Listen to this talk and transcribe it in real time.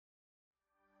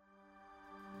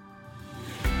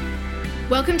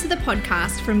Welcome to the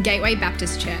podcast from Gateway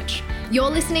Baptist Church. You're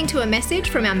listening to a message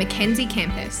from our Mackenzie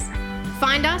campus.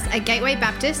 Find us at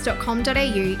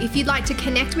gatewaybaptist.com.au if you'd like to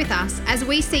connect with us as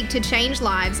we seek to change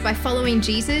lives by following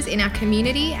Jesus in our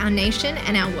community, our nation,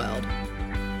 and our world.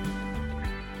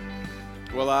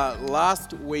 Well,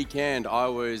 last weekend I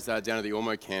was down at the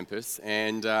Ormeau campus,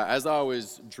 and as I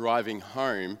was driving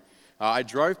home, I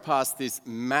drove past this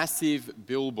massive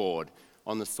billboard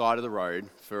on the side of the road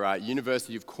for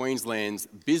University of Queensland's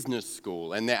business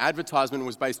school, and their advertisement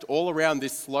was based all around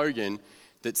this slogan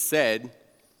that said,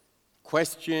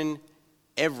 "Question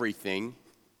everything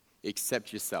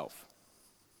except yourself."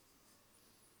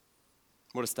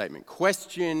 What a statement.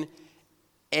 Question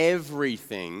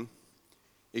everything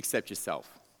except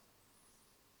yourself.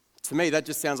 To me, that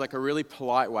just sounds like a really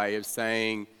polite way of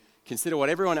saying, consider what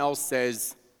everyone else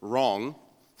says wrong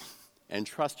and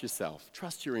trust yourself.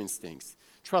 Trust your instincts.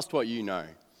 Trust what you know.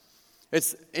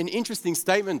 It's an interesting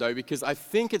statement, though, because I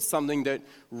think it's something that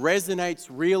resonates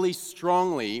really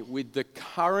strongly with the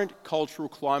current cultural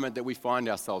climate that we find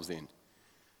ourselves in.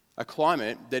 A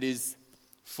climate that is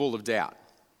full of doubt.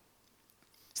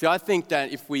 See, I think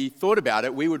that if we thought about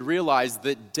it, we would realize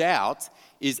that doubt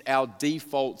is our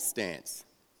default stance.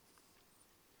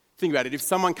 Think about it. If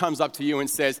someone comes up to you and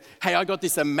says, "Hey, I got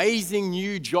this amazing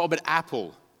new job at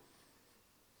Apple,"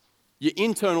 your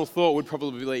internal thought would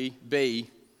probably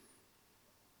be,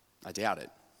 "I doubt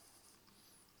it."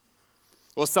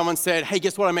 Or someone said, "Hey,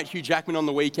 guess what? I met Hugh Jackman on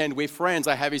the weekend. We're friends.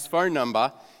 I have his phone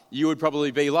number." You would probably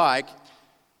be like,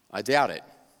 "I doubt it."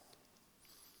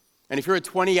 And if you're a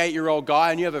 28-year-old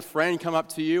guy and you have a friend come up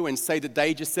to you and say that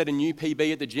they just set a new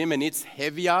PB at the gym and it's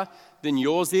heavier than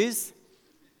yours is,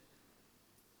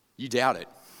 you doubt it.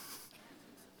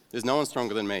 There's no one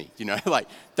stronger than me,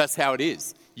 that's how it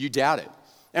is. You doubt it.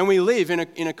 And we live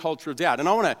in a culture of doubt. And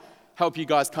I want to help you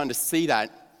guys kind of see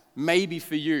that maybe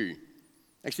for you.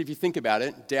 Actually, if you think about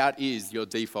it, doubt is your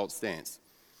default stance.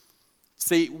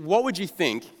 See, what would you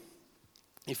think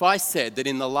if I said that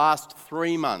in the last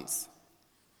 3 months,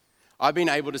 I've been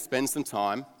able to spend some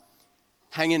time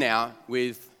hanging out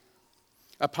with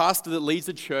a pastor that leads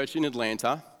a church in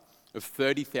Atlanta of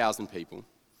 30,000 people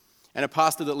and a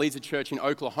pastor that leads a church in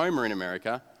Oklahoma in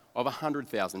America of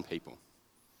 100,000 people?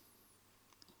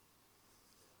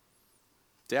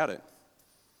 Doubt it.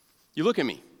 You look at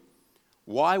me.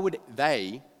 Why would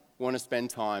they want to spend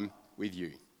time with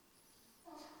you?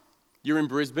 You're in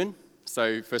Brisbane,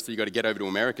 so firstly you've got to get over to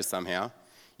America somehow.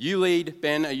 You lead,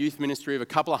 Ben, a youth ministry of a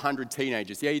couple of hundred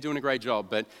teenagers. Yeah, you're doing a great job,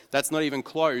 but that's not even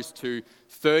close to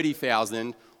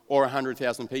 30,000 or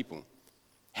 100,000 people.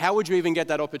 How would you even get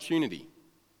that opportunity?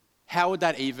 How would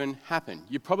that even happen?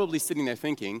 You're probably sitting there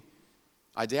thinking,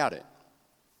 "I doubt it."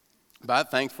 But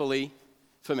thankfully,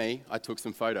 for me, I took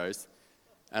some photos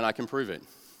and I can prove it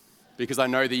because I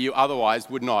know that you otherwise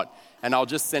would not. And I'll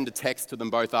just send a text to them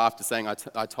both after saying I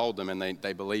told them, and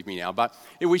they believe me now. But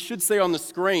we should see on the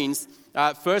screens,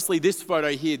 firstly, this photo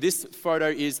here. This photo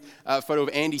is a photo of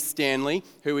Andy Stanley,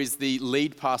 who is the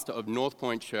lead pastor of North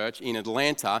Point Church in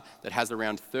Atlanta that has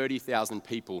around 30,000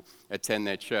 people attend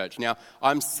their church. Now,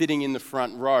 I'm sitting in the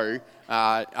front row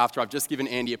after I've just given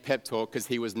Andy a pep talk because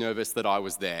he was nervous that I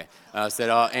was there. I said,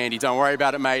 "Oh, Andy, don't worry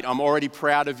about it, mate. I'm already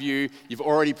proud of you. You've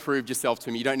already proved yourself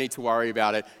to me. You don't need to worry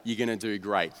about it. You're going to do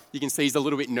great." You can see he's a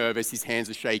little bit nervous. His hands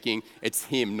are shaking. It's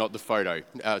him, not the photo.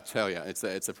 I'll tell you, it's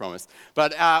a promise.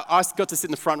 But I got to sit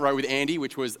in the front row with Andy,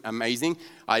 which was amazing.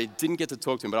 I didn't get to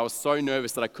talk to him, but I was so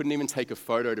nervous that I couldn't even take a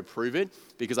photo to prove it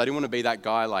because I didn't want to be that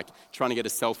guy trying to get a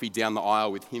selfie down the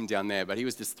aisle with him down there. But he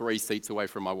was just 3 seats away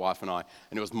from my wife and I,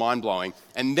 and it was mind-blowing.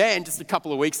 And then just a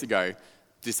couple of weeks ago,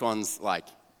 this one's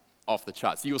off the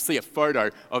charts. So you'll see a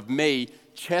photo of me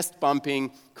chest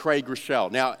bumping Craig Rochelle.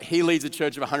 Now, he leads a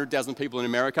church of 100,000 people in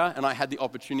America, and I had the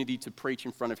opportunity to preach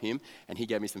in front of him, and he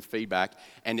gave me some feedback.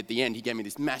 And at the end, he gave me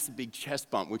this massive big chest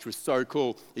bump, which was so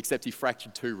cool, except he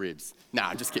fractured 2 ribs. Nah,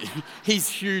 I'm just kidding. He's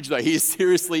huge, though. He is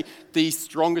seriously the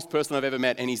strongest person I've ever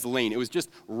met, and he's lean. It was just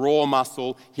raw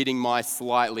muscle hitting my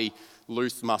slightly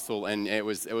loose muscle, and it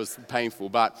was painful,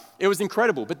 but it was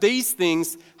incredible. But these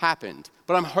things happened.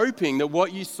 But I'm hoping that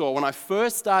what you saw when I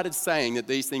first started saying that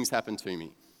these things happened to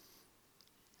me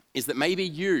is that maybe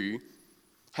you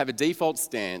have a default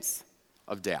stance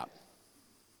of doubt.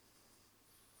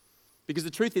 Because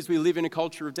the truth is we live in a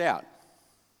culture of doubt.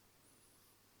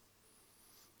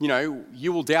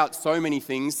 You will doubt so many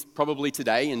things probably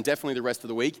today and definitely the rest of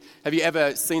the week. Have you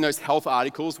ever seen those health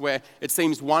articles where it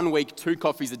seems 1 week 2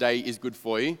 coffees a day is good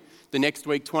for you, the next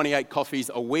week 28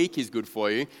 coffees a week is good for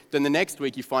you, then the next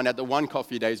week you find out that 1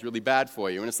 coffee a day is really bad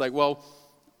for you. And it's like, well,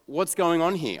 what's going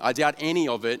on here? I doubt any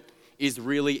of it is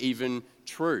really even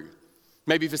true.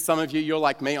 Maybe for some of you, you're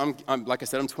like me. I'm like I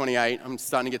said, I'm 28. I'm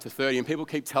starting to get to 30, and people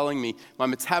keep telling me my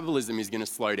metabolism is going to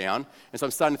slow down. And so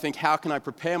I'm starting to think, how can I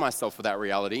prepare myself for that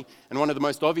reality? And one of the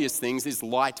most obvious things is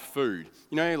light food.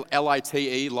 You know,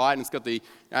 L-I-T-E, light, and it's got the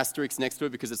asterisk next to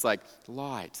it because it's like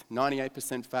light,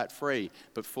 98% fat-free,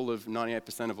 but full of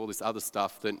 98% of all this other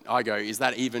stuff that I go, is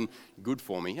that even good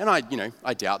for me? And I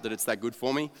doubt that it's that good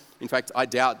for me. In fact, I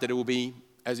doubt that it will be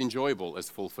as enjoyable as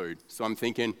full food. So I'm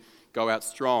thinking, go out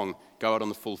strong, go out on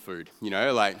the full food. You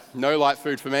know, like no light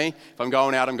food for me. If I'm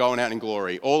going out in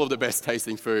glory. All of the best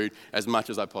tasting food as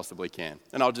much as I possibly can.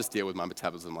 And I'll just deal with my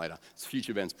metabolism later. It's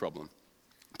future Ben's problem.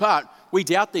 But we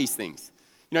doubt these things.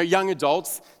 You know, young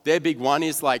adults, their big one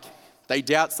is like they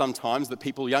doubt sometimes that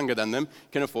people younger than them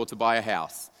can afford to buy a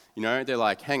house. You know, they're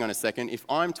like, hang on a second, if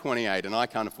I'm 28 and I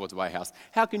can't afford to buy a house,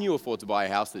 how can you afford to buy a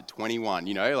house at 21?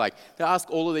 You know, like they ask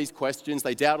all of these questions,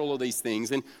 they doubt all of these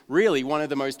things. And really, one of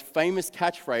the most famous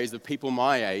catchphrases of people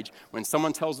my age, when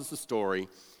someone tells us a story,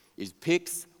 is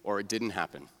pics or it didn't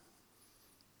happen.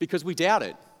 Because we doubt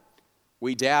it.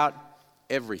 We doubt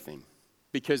everything.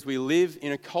 Because we live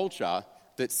in a culture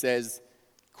that says,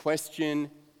 question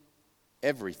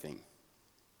everything.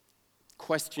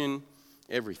 Question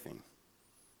everything.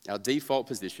 Our default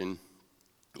position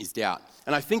is doubt.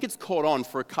 And I think it's caught on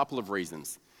for a couple of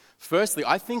reasons. Firstly,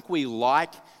 I think we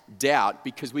like doubt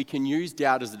because we can use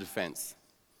doubt as a defense.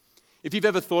 If you've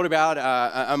ever thought about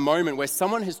a moment where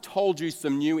someone has told you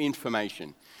some new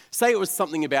information, say it was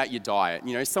something about your diet.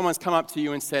 You know, someone's come up to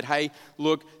you and said, hey,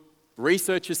 look,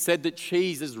 research has said that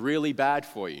cheese is really bad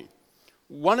for you.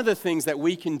 One of the things that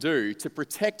we can do to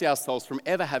protect ourselves from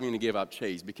ever having to give up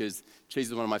cheese, because cheese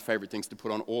is one of my favorite things to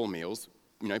put on all meals.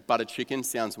 You know, butter chicken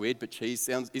sounds weird, but cheese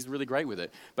is really great with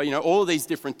it. But, you know, all of these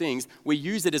different things, we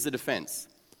use it as a defense.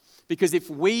 Because if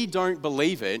we don't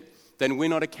believe it, then we're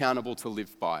not accountable to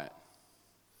live by it.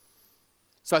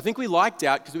 So I think we like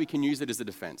doubt because we can use it as a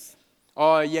defense.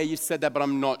 Oh, yeah, you said that, but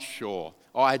I'm not sure.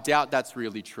 Oh, I doubt that's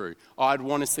really true. Oh, I'd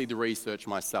want to see the research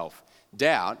myself.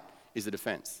 Doubt is a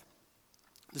defense.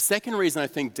 The second reason I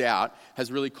think doubt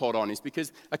has really caught on is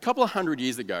because a couple of 100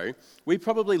 years ago, we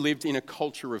probably lived in a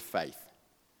culture of faith.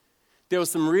 There were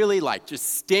some really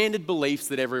just standard beliefs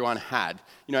that everyone had.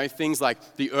 You know, things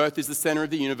like the earth is the center of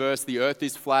the universe, the earth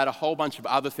is flat, a whole bunch of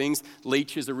other things.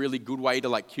 Leech is a really good way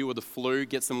to cure the flu.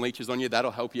 Get some leeches on you,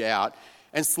 that'll help you out.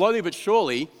 And slowly but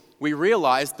surely, we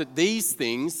realized that these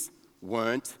things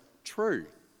weren't true.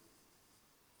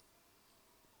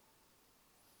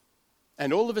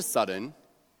 And all of a sudden,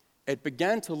 it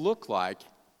began to look like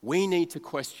we need to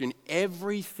question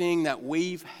everything that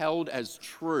we've held as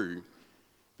true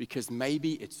because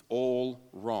maybe it's all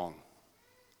wrong.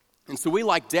 And so we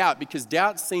like doubt because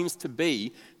doubt seems to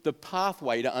be the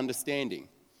pathway to understanding.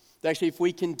 Actually, if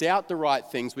we can doubt the right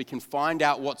things, we can find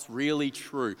out what's really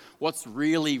true, what's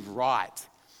really right.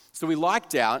 So we like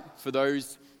doubt for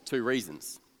those two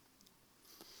reasons.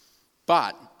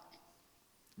 But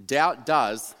doubt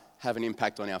does have an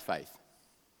impact on our faith.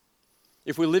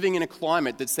 If we're living in a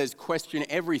climate that says question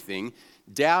everything,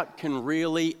 doubt can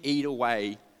really eat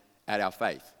away at our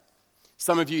faith.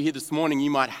 Some of you here this morning, you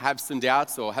might have some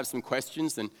doubts or have some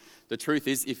questions, and the truth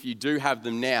is, if you do have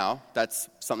them now, that's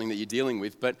something that you're dealing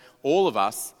with. But all of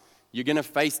us, you're going to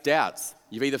face doubts.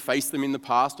 You've either faced them in the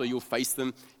past or you'll face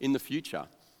them in the future.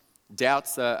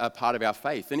 Doubts are part of our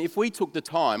faith. And if we took the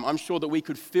time, I'm sure that we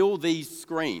could fill these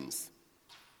screens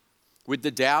with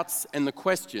the doubts and the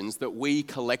questions that we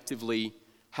collectively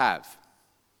have.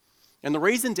 And the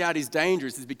reason doubt is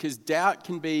dangerous is because doubt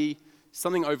can be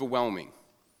something overwhelming.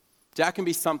 Doubt can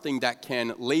be something that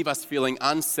can leave us feeling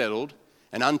unsettled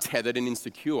and untethered and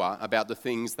insecure about the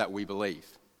things that we believe.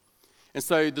 And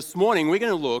so this morning, we're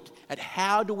going to look at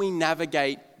how do we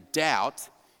navigate doubt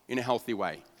in a healthy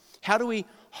way? How do we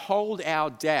hold our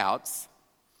doubts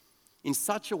in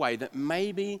such a way that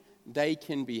maybe they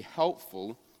can be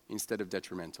helpful instead of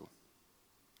detrimental?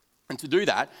 And to do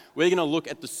that, we're going to look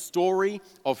at the story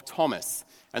of Thomas.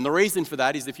 And the reason for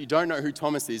that is if you don't know who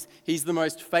Thomas is, he's the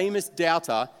most famous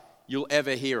doubter you'll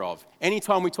ever hear of.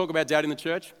 Anytime we talk about doubt in the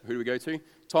church, who do we go to?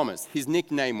 Thomas. His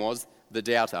nickname was the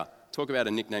Doubter. Talk about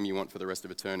a nickname you want for the rest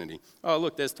of eternity. Oh,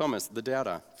 look, there's Thomas, the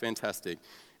Doubter. Fantastic.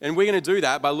 And we're going to do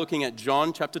that by looking at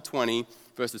John chapter 20,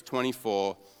 verses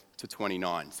 24 to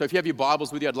 29. So if you have your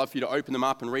Bibles with you, I'd love for you to open them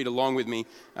up and read along with me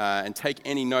and take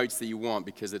any notes that you want,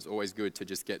 because it's always good to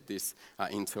just get this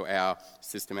into our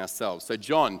system ourselves. So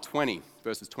John 20,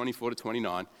 verses 24 to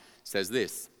 29 says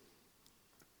this.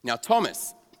 Now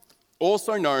Thomas,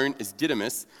 also known as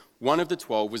Didymus, one of the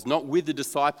 12, was not with the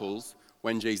disciples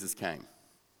when Jesus came.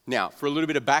 Now, for a little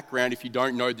bit of background, if you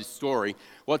don't know this story,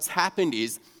 what's happened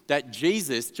is that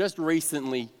Jesus just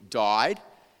recently died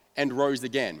and rose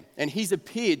again. And he's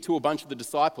appeared to a bunch of the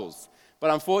disciples.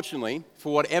 But unfortunately,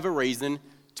 for whatever reason,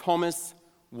 Thomas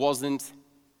wasn't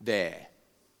there.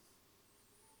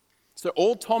 So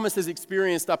all Thomas has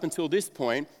experienced up until this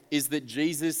point is that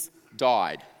Jesus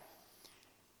died.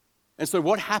 And so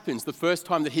what happens the first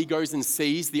time that he goes and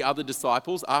sees the other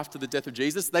disciples after the death of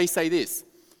Jesus? They say this,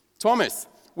 "Thomas,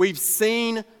 we've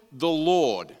seen the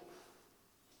Lord."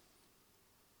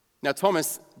 Now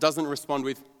Thomas doesn't respond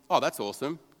with, "Oh, that's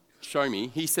awesome. Show me."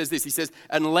 He says this, he says,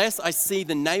 "Unless I see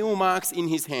the nail marks in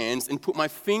his hands and put my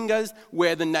fingers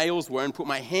where the nails were and put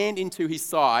my hand into his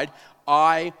side,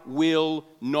 I will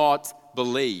not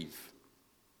believe."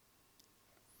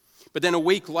 But then a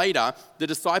week later, the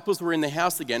disciples were in the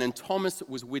house again and Thomas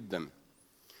was with them.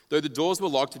 Though the doors were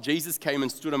locked, Jesus came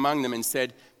and stood among them and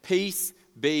said, "Peace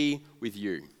be with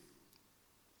you."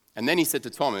 And then he said to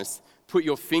Thomas, "Put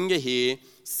your finger here,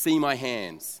 see my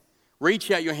hands. Reach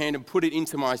out your hand and put it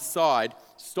into my side.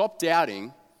 Stop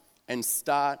doubting and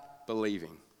start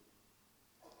believing."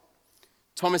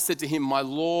 Thomas said to him, "My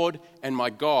Lord and my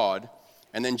God."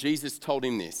 And then Jesus told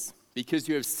him this, "Because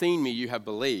you have seen me, you have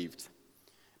believed.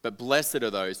 But blessed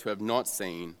are those who have not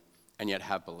seen and yet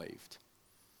have believed."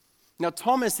 Now,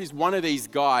 Thomas is one of these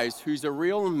guys who's a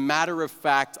real matter of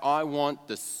fact, I want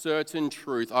the certain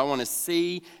truth. I want to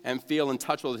see and feel and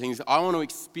touch all the things. I want to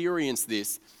experience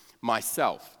this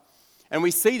myself. And we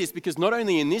see this because not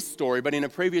only in this story, but in a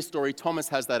previous story, Thomas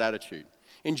has that attitude.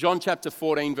 In John chapter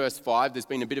 14, verse 5, there's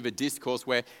been a bit of a discourse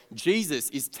where Jesus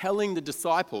is telling the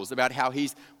disciples about how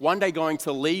he's one day going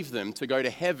to leave them to go to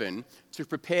heaven to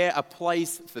prepare a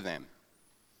place for them.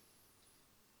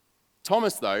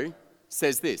 Thomas, though,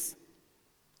 says this,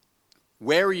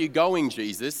 "Where are you going,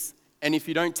 Jesus? And if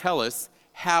you don't tell us,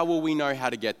 how will we know how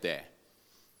to get there?"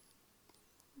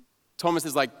 Thomas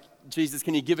is like, "Jesus,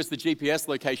 can you give us the GPS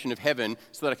location of heaven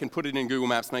so that I can put it in Google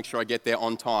Maps, make sure I get there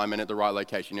on time and at the right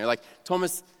location?" You're like,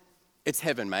 "Thomas, it's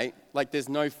heaven, mate. Like, there's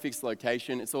no fixed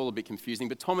location. It's all a bit confusing."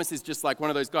 But Thomas is just like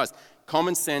one of those guys.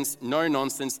 Common sense, no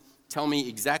nonsense. Tell me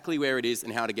exactly where it is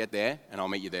and how to get there, and I'll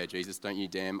meet you there, Jesus. Don't you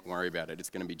damn worry about it. It's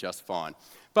going to be just fine.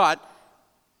 But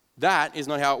that is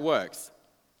not how it works.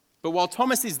 But while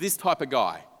Thomas is this type of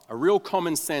guy, a real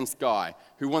common sense guy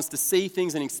who wants to see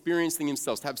things and experience things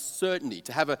himself, to have certainty,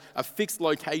 to have a fixed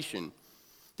location,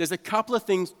 there's a couple of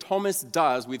things Thomas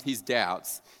does with his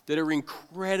doubts that are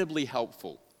incredibly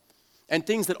helpful and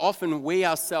things that often we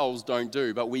ourselves don't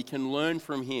do, but we can learn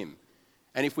from him.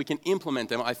 And if we can implement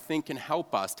them, I think can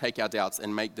help us take our doubts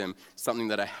and make them something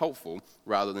that are helpful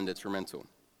rather than detrimental.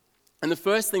 And the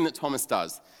first thing that Thomas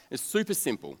does is super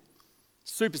simple.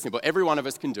 Super simple. Every one of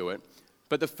us can do it.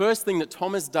 But the first thing that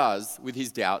Thomas does with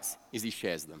his doubts is he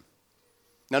shares them.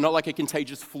 Now, not like a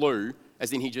contagious flu,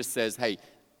 as in he just says, "Hey,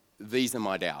 these are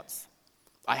my doubts.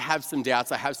 I have some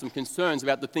doubts. I have some concerns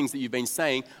about the things that you've been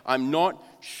saying. I'm not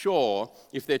sure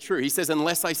if they're true." He says,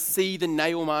 "Unless I see the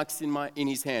nail marks in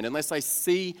his hand, unless I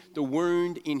see the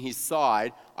wound in his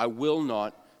side, I will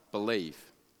not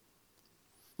believe."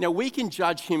 Now, we can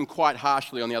judge him quite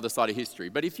harshly on the other side of history,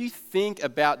 but if you think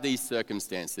about these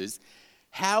circumstances,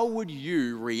 how would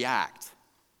you react?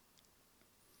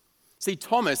 See,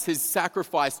 Thomas has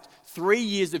sacrificed 3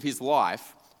 years of his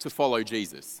life to follow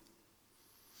Jesus.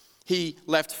 He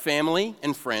left family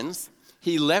and friends.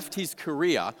 He left his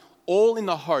career, all in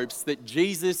the hopes that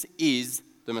Jesus is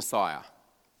the Messiah.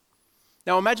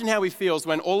 Now imagine how he feels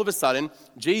when all of a sudden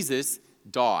Jesus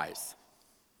dies.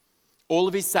 All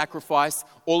of his sacrifice,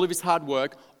 all of his hard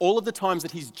work, all of the times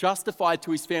that he's justified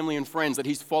to his family and friends that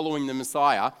he's following the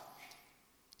Messiah,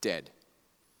 dead.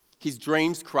 His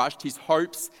dreams crushed, his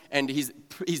hopes and his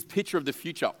picture of the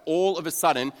future all of a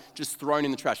sudden just thrown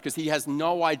in the trash because he has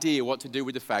no idea what to do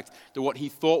with the fact that what he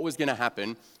thought was going to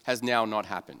happen has now not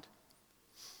happened.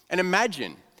 And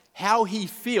imagine how he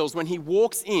feels when he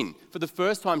walks in for the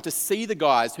first time to see the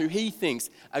guys who he thinks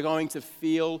are going to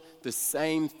feel the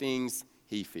same things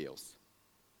he feels.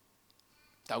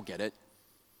 They'll get it.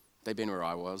 They've been where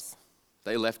I was.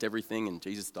 They left everything and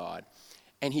Jesus died.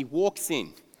 And he walks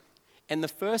in. And the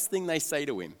first thing they say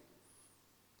to him,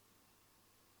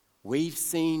 "We've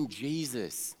seen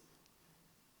Jesus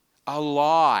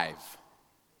alive."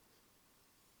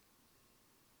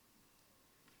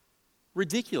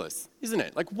 Ridiculous, isn't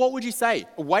it? Like, what would you say?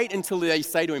 Wait until they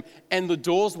say to him, "And the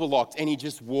doors were locked and he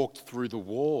just walked through the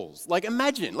walls." Like,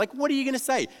 imagine, like, what are you going to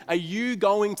say? Are you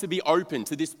going to be open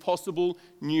to this possible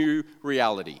new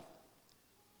reality?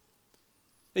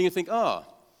 Then you think, "Oh,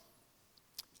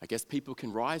 I guess people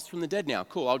can rise from the dead now.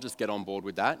 Cool, I'll just get on board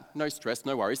with that. No stress,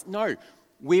 no worries." No,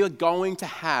 we are going to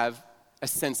have a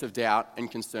sense of doubt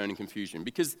and concern and confusion,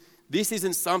 because this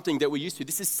isn't something that we're used to.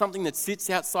 This is something that sits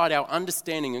outside our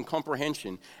understanding and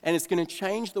comprehension, and it's going to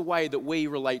change the way that we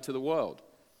relate to the world.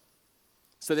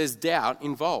 So there's doubt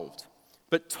involved.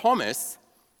 But Thomas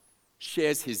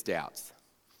shares his doubts.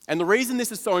 And the reason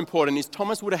this is so important is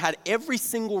Thomas would have had every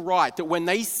single right that when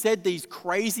they said these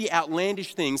crazy,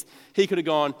 outlandish things, he could have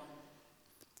gone,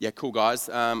 yeah, cool, guys.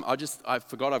 I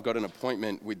forgot I've got an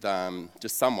appointment with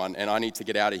just someone, and I need to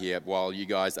get out of here while you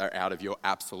guys are out of your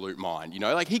absolute mind. You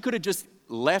know, like he could have just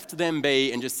left them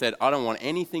be and just said, I don't want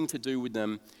anything to do with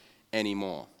them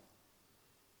anymore.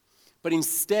 But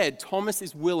instead, Thomas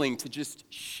is willing to just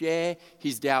share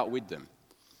his doubt with them.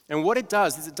 And what it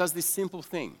does is it does this simple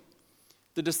thing.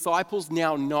 The disciples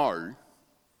now know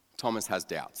Thomas has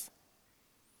doubts.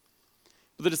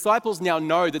 But the disciples now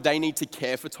know that they need to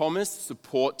care for Thomas,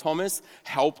 support Thomas,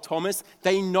 help Thomas.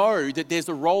 They know that there's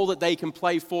a role that they can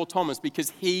play for Thomas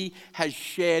because he has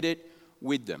shared it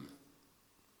with them.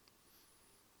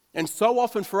 And so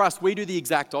often for us, we do the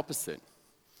exact opposite.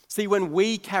 See, when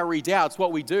we carry doubts,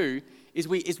 what we do is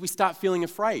we start feeling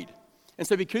afraid. And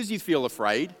so because you feel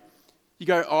afraid, you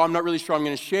go, oh, I'm not really sure I'm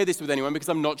going to share this with anyone because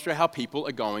I'm not sure how people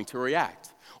are going to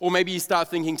react. Or maybe you start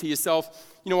thinking to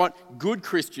yourself, you know what, good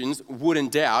Christians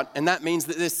wouldn't doubt, and that means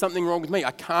that there's something wrong with me. I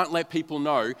can't let people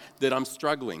know that I'm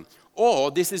struggling.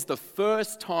 Or this is the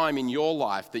first time in your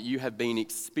life that you have been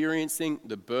experiencing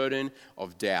the burden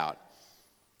of doubt,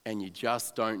 and you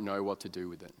just don't know what to do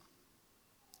with it.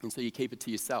 And so you keep it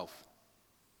to yourself.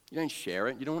 You don't share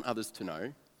it. You don't want others to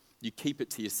know. You keep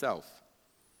it to yourself.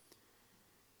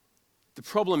 The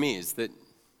problem is that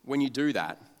when you do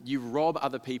that, you rob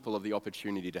other people of the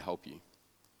opportunity to help you.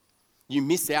 You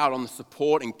miss out on the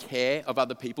support and care of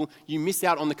other people. You miss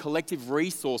out on the collective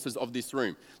resources of this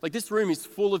room. Like this room is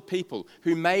full of people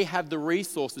who may have the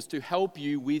resources to help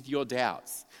you with your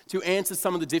doubts, to answer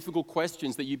some of the difficult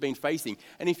questions that you've been facing.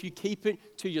 And if you keep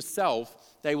it to yourself,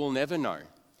 they will never know.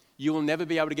 You will never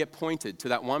be able to get pointed to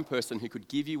that one person who could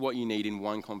give you what you need in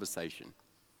one conversation.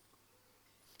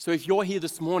 So if you're here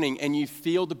this morning and you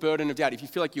feel the burden of doubt, if you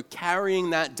feel like you're carrying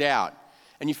that doubt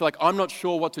and you feel like, I'm not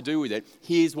sure what to do with it,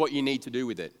 here's what you need to do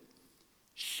with it.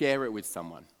 Share it with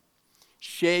someone.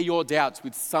 Share your doubts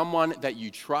with someone that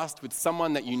you trust, with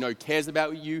someone that you know cares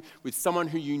about you, with someone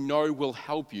who you know will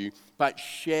help you, but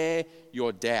share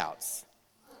your doubts.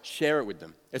 Share it with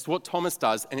them. It's what Thomas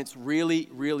does, and it's really,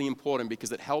 really important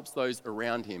because it helps those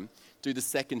around him do the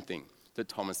second thing that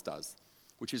Thomas does,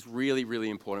 which is really,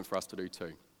 really important for us to do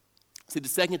too. See, the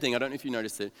second thing, I don't know if you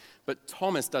noticed it, but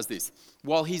Thomas does this.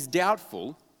 While he's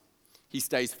doubtful, he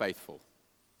stays faithful.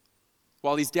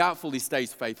 While he's doubtful, he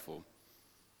stays faithful.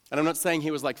 And I'm not saying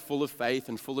he was like full of faith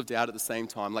and full of doubt at the same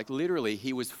time. Like literally,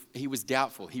 he was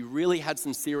doubtful. He really had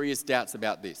some serious doubts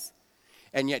about this.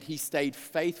 And yet he stayed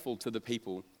faithful to the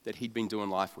people that he'd been doing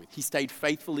life with. He stayed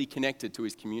faithfully connected to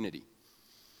his community.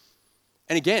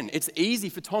 And again, it's easy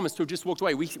for Thomas to have just walked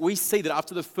away. We see that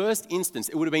after the first instance,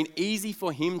 it would have been easy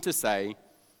for him to say,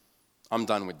 I'm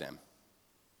done with them.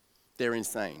 They're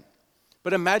insane.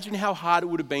 But imagine how hard it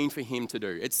would have been for him to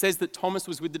do. It says that Thomas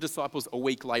was with the disciples a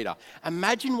week later.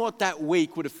 Imagine what that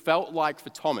week would have felt like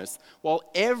for Thomas, while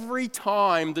every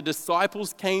time the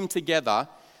disciples came together,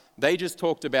 they just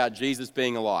talked about Jesus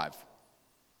being alive.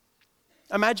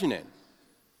 Imagine it.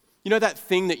 You know that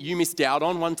thing that you missed out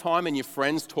on one time and your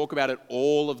friends talk about it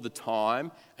all of the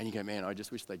time and you go, man, I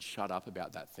just wish they'd shut up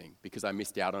about that thing because I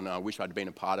missed out on it and I wish I'd been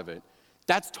a part of it.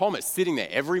 That's Thomas sitting there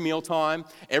every mealtime,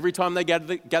 every time they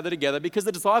gather together, because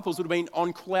the disciples would have been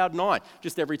on cloud nine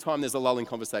just every time there's a lull in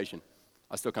conversation.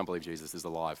 I still can't believe Jesus is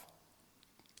alive.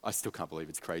 I still can't believe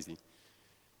it's crazy.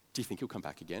 Do you think he'll come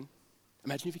back again?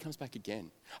 Imagine if he comes back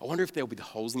again. I wonder if there'll be the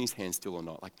holes in his hands still or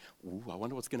not. Like, ooh, I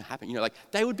wonder what's going to happen. You know, like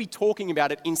they would be talking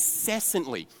about it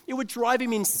incessantly. It would drive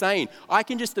him insane. I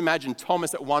can just imagine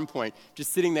Thomas at one point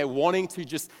just sitting there wanting to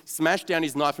just smash down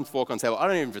his knife and fork on the table. I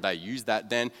don't even know if they use that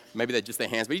then. Maybe they're just their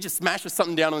hands. But he just smashes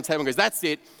something down on the table and goes, that's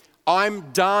it.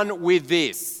 I'm done with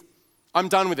this. I'm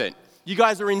done with it. You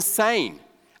guys are insane.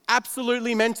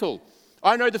 Absolutely mental.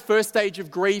 I know the first stage of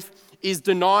grief is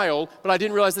denial, but I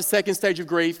didn't realize the second stage of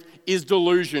grief is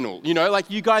delusional. You know,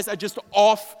 like you guys are just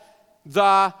off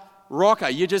the rocker.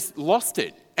 You just lost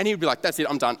it. And he would be like, that's it,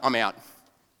 I'm done, I'm out.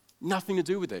 Nothing to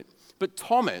do with it. But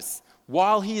Thomas,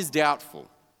 while he is doubtful,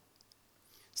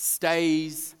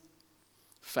 stays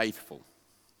faithful.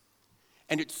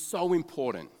 And it's so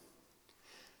important.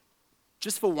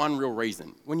 Just for one real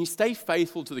reason. When you stay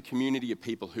faithful to the community of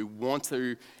people who want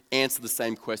to answer the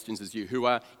same questions as you, who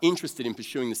are interested in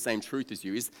pursuing the same truth as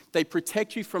you, is they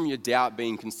protect you from your doubt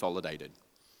being consolidated.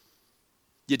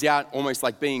 Your doubt almost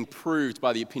like being proved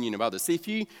by the opinion of others. See, if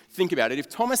you think about it, if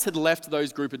Thomas had left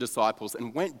those group of disciples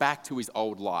and went back to his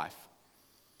old life,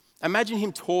 imagine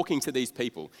him talking to these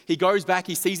people. He goes back,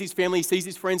 he sees his family, he sees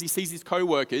his friends, he sees his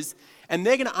co-workers, and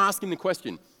they're going to ask him the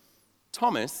question,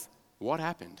 Thomas, what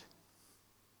happened?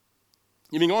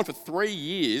 You've been gone for 3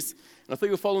 years, and I thought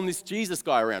you were following this Jesus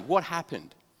guy around. What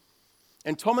happened?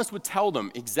 And Thomas would tell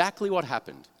them exactly what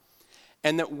happened.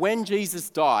 And that when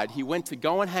Jesus died, he went to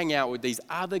go and hang out with these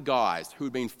other guys who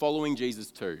had been following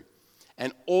Jesus too.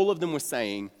 And all of them were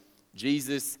saying,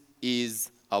 Jesus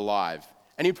is alive.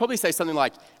 And he'd probably say something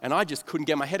like, and I just couldn't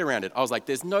get my head around it. I was like,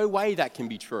 there's no way that can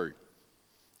be true.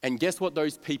 And guess what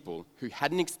those people who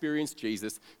hadn't experienced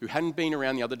Jesus, who hadn't been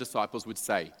around the other disciples would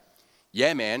say?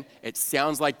 Yeah, man, it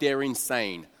sounds like they're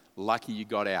insane. Lucky you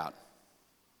got out.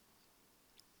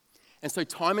 And so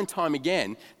time and time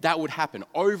again, that would happen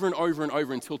over and over and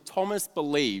over until Thomas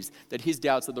believes that his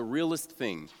doubts are the realest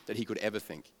thing that he could ever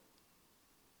think.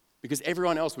 Because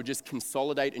everyone else would just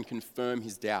consolidate and confirm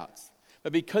his doubts.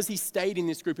 But because he stayed in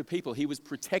this group of people, he was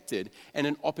protected and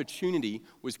an opportunity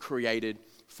was created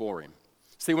for him.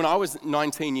 See, when I was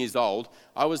 19 years old,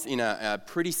 I was in a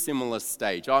pretty similar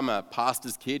stage. I'm a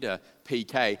pastor's kid, a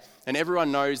PK, and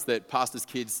everyone knows that pastor's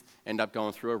kids end up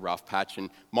going through a rough patch,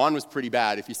 and mine was pretty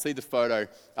bad. If you see the photo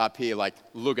up here, like,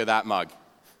 look at that mug.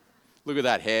 Look at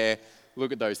that hair.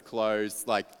 Look at those clothes.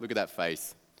 Like, look at that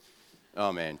face.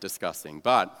 Oh, man, disgusting.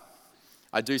 But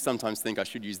I do sometimes think I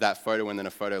should use that photo and then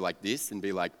a photo like this and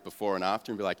be like before and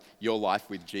after and be like, your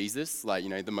life with Jesus, like, you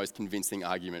know, the most convincing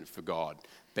argument for God.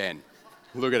 Ben.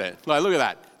 Look at it. Like, look at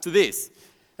that. To this.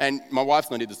 And my wife's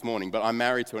not here this morning, but I'm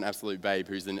married to an absolute babe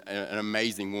who's an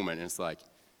amazing woman. And it's like,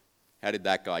 how did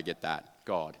that guy get that?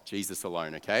 God, Jesus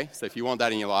alone, okay? So if you want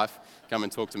that in your life, come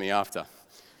and talk to me after.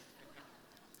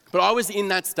 But I was in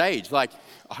that stage. Like,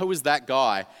 I was that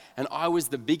guy, and I was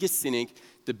the biggest cynic,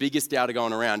 the biggest doubter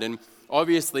going around. And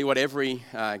obviously, what every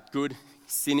good,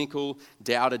 cynical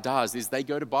doubter does is they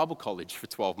go to Bible college for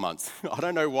 12 months. I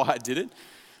don't know why I did it.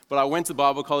 But I went to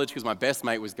Bible college because my best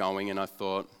mate was going, and I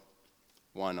thought,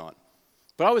 why not?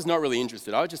 But I was not really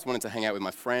interested. I just wanted to hang out with my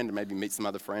friend and maybe meet some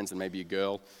other friends and maybe a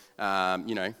girl.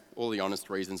 You know, all the honest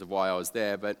reasons of why I was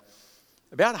there. But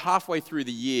about halfway through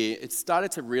the year, it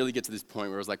started to really get to this point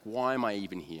where I was like, why am I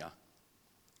even here?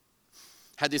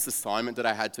 Had this assignment that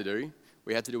I had to do.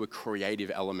 We had to do a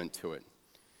creative element to it.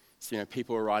 So, you know,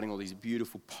 people were writing all these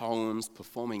beautiful poems,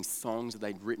 performing songs that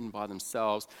they'd written by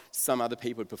themselves. Some other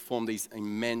people had performed these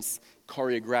immense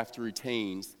choreographed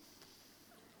routines.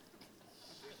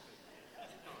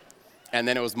 And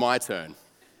then it was my turn.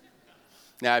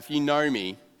 Now, if you know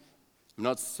me, I'm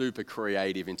not super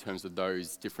creative in terms of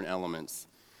those different elements.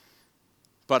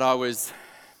 But I was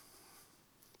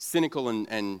cynical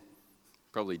and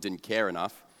probably didn't care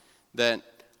enough that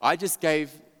I just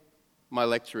gave my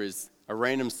lecturers a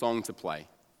random song to play.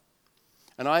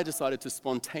 And I decided to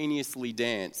spontaneously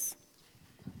dance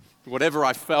whatever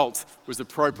I felt was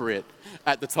appropriate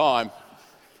at the time.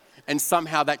 And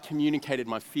somehow that communicated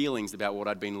my feelings about what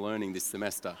I'd been learning this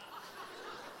semester.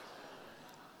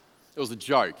 It was a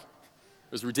joke.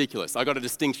 It was ridiculous. I got a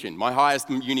distinction, my highest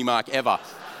uni mark ever.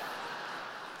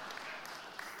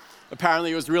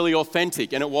 Apparently it was really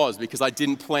authentic, and it was, because I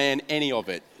didn't plan any of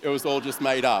it. It was all just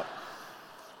made up.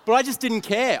 But I just didn't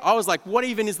care. I was like, what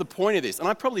even is the point of this? And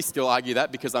I probably still argue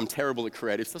that because I'm terrible at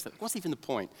creative stuff. So what's even the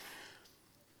point?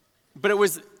 But it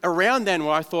was around then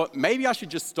where I thought, maybe I should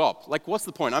just stop. Like, what's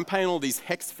the point? I'm paying all these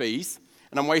hex fees,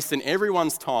 and I'm wasting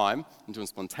everyone's time and doing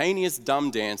spontaneous dumb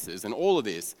dances and all of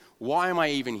this. Why am I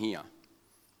even here?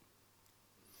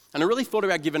 And I really thought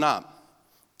about giving up,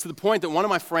 to the point that one of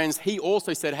my friends, he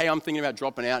also said, hey, I'm thinking about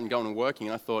dropping out and going and working.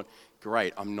 And I thought,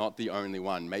 great, I'm not the only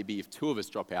one. Maybe if 2 of us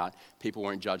drop out, people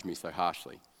won't judge me so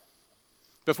harshly.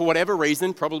 But for whatever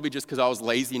reason, probably just because I was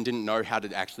lazy and didn't know how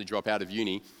to actually drop out of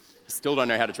uni, still don't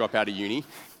know how to drop out of uni.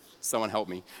 Someone help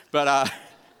me. But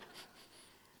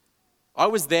I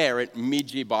was there at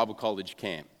mid-year Bible college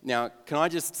camp. Now, can I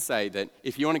just say that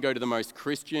if you want to go to the most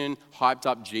Christian, hyped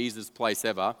up Jesus place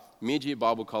ever, mid-year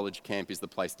Bible college camp is the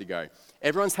place to go.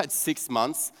 Everyone's had 6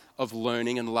 months of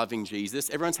learning and loving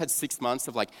Jesus. Everyone's had 6 months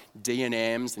of like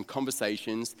D&Ms and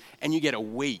conversations, and you get a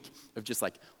week of just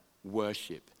like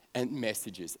worship and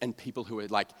messages and people who are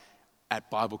like at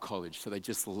Bible college, so they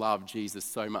just love Jesus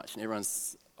so much, and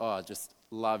everyone's, just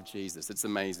love Jesus. It's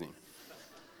amazing.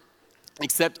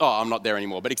 Except, I'm not there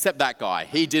anymore, but except that guy.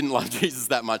 He didn't love Jesus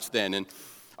that much then. And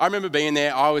I remember being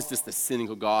there. I was just a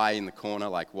cynical guy in the corner,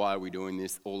 like, why are we doing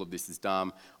this? All of this is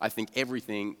dumb. I think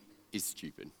everything is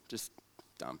stupid. Just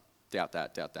dumb. Doubt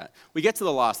that. We get to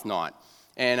the last night,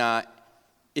 and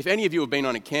if any of you have been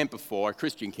on a camp before, a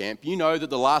Christian camp, you know that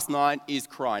the last night is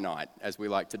cry night, as we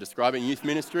like to describe it in youth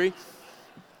ministry.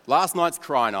 Last night's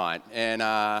cry night,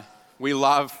 and we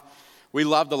love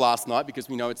the last night because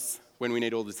we know it's when we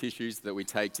need all the tissues that we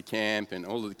take to camp and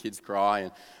all of the kids cry.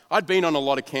 And I'd been on a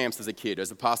lot of camps as a kid. As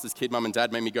a pastor's kid, Mum and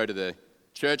Dad made me go to the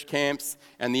church camps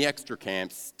and the extra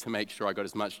camps to make sure I got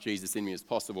as much Jesus in me as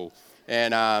possible.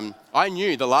 And I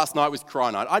knew the last night was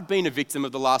cry night. I'd been a victim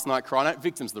of the last night cry night.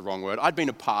 Victim's the wrong word. I'd been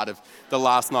a part of the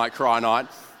last night cry night.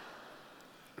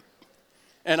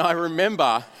 And I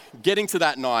remember getting to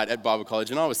that night at Bible college,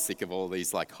 and I was sick of all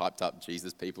these like hyped up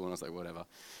Jesus people, and I was like, whatever.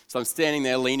 So I'm standing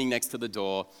there leaning next to the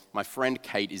door. My friend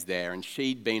Kate is there, and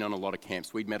she'd been on a lot of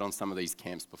camps. We'd met on some of these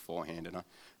camps beforehand, and I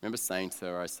remember saying to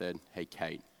her, I said, hey,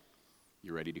 Kate,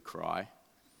 you ready to cry?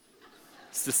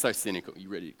 It's just so cynical. You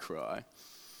ready to cry?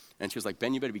 And she was like,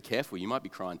 Ben, you better be careful. You might be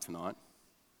crying tonight.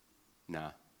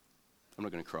 Nah, I'm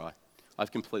not going to cry.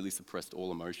 I've completely suppressed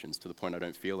all emotions to the point I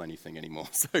don't feel anything anymore,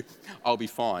 so I'll be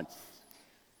fine.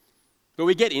 But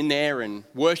we get in there and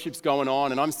worship's going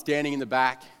on, and I'm standing in the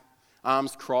back,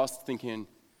 arms crossed, thinking,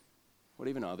 what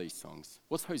even are these songs?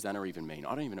 What's Hosanna even mean?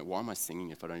 I don't even know. Why am I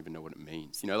singing if I don't even know what it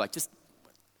means? You know, like just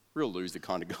real loser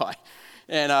kind of guy.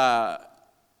 And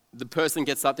the person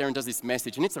gets up there and does this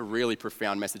message, and it's a really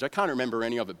profound message. I can't remember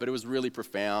any of it, but it was really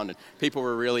profound, and people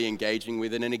were really engaging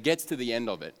with it, and it gets to the end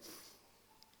of it.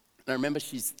 And I remember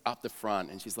she's up the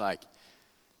front, and she's like,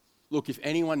 look, if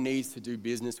anyone needs to do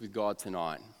business with God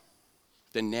tonight,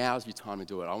 then now's your time to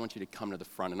do it. I want you to come to the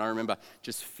front. And I remember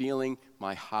just feeling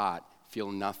my heart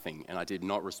feel nothing, and I did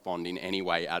not respond in any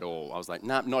way at all. I was like,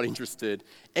 nah, not interested.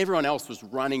 Everyone else was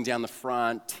running down the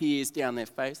front, tears down their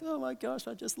face. Oh my gosh,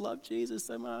 I just love Jesus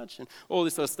so much, and all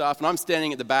this sort of stuff. And I'm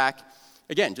standing at the back,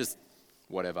 again, just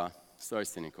whatever, so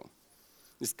cynical.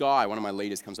 This guy, one of my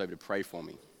leaders, comes over to pray for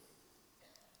me.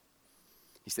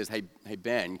 He says, hey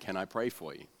Ben, can I pray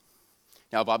for you?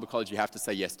 Now, at Bible college, you have to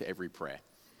say yes to every prayer.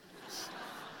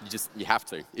 You have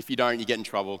to. If you don't, you get in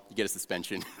trouble, you get a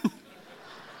suspension.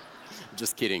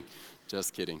 Just kidding.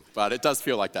 But it does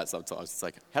feel like that sometimes. It's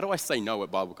like, how do I say no at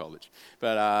Bible college?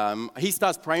 But he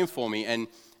starts praying for me, and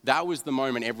that was the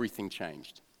moment everything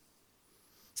changed.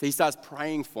 So he starts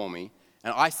praying for me,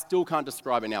 and I still can't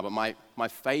describe it now, but my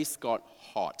face got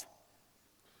hot,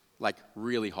 like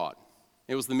really hot.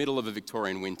 It was the middle of a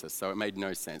Victorian winter, so it made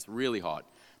no sense, really hot.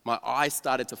 My eyes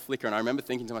started to flicker, and I remember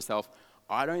thinking to myself,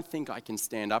 I don't think I can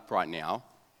stand up right now,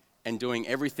 and doing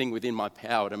everything within my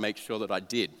power to make sure that I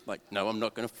did. Like, no, I'm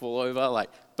not going to fall over.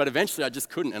 But eventually I just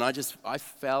couldn't, and I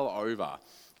fell over,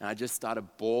 and I just started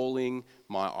bawling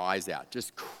my eyes out,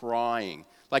 just crying.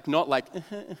 Like, not like,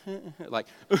 like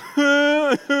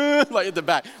at the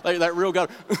back, like that real guy,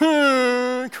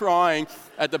 crying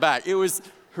at the back. It was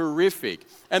horrific.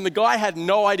 And the guy had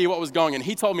no idea what was going on. And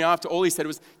he told me after, all he said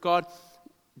was, God,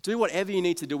 do whatever you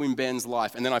need to do in Ben's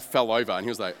life. And then I fell over, and he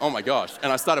was like, oh my gosh.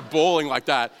 And I started bawling like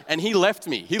that, and he left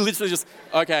me. He literally just,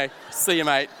 okay, see you,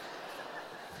 mate.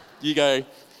 You go,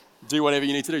 do whatever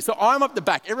you need to do. So I'm up the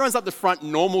back. Everyone's up the front,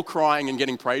 normal crying and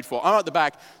getting prayed for. I'm up the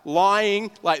back,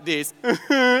 lying like this,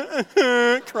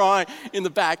 crying in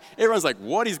the back. Everyone's like,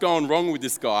 what is going wrong with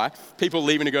this guy? People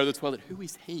leaving to go to the toilet. Who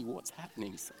is he? What's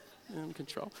happening? So, in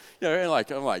control. You know,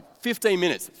 I'm like 15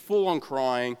 minutes, full on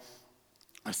crying.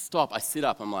 I stop, I sit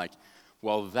up, I'm like,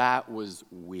 well, that was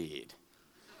weird.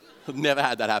 I've never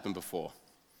had that happen before.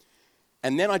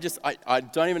 And then I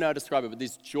don't even know how to describe it, but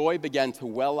this joy began to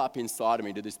well up inside of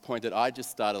me to this point that I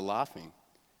just started laughing.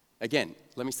 Again,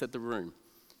 let me set the room.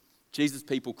 Jesus'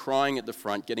 people crying at the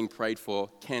front, getting prayed for,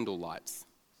 candle lights.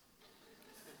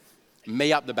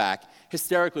 Me up the back,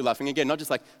 hysterically laughing. Again, not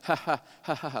just like, ha, ha,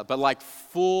 ha, ha, ha, but like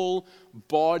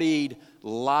full-bodied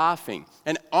laughing.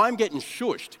 And I'm getting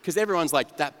shushed because everyone's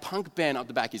like, that punk band up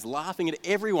the back is laughing at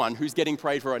everyone who's getting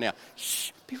prayed for right now. Shh,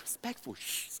 be respectful.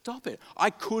 Shh, stop it. I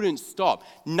couldn't stop.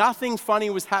 Nothing funny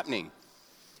was happening.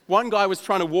 One guy was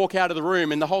trying to walk out of the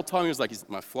room, and the whole time he was like, is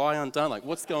my fly undone? Like,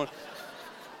 what's going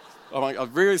on?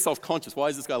 I'm really self-conscious. Why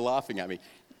is this guy laughing at me?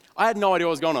 I had no idea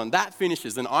what was going on. That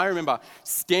finishes, and I remember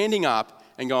standing up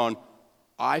and going,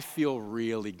 I feel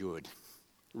really good.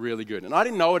 Really good. And I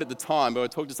didn't know it at the time, but I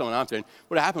talked to someone after, and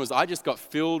what happened was I just got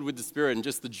filled with the Spirit, and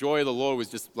just the joy of the Lord was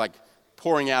just like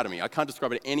pouring out of me. I can't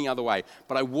describe it any other way,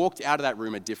 but I walked out of that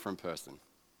room a different person.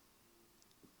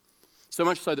 So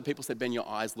much so that people said, Ben, your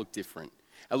eyes look different.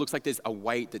 It looks like there's a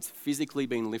weight that's physically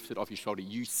being lifted off your shoulder.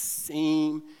 You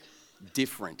seem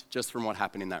different just from what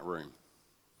happened in that room.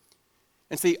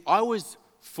 And see, I was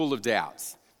full of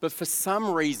doubts, but for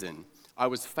some reason, I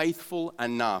was faithful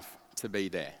enough to be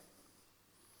there.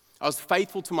 I was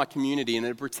faithful to my community, and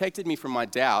it protected me from my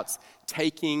doubts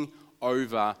taking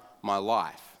over my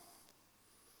life.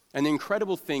 And the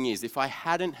incredible thing is, if I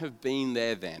hadn't have been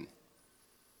there then,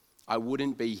 I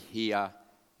wouldn't be here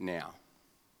now.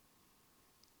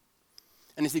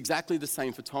 And it's exactly the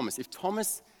same for Thomas. If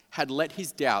Thomas had let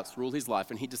his doubts rule his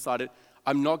life and he decided,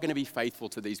 I'm not going to be faithful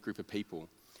to these group of people,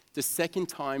 the second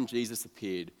time Jesus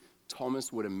appeared,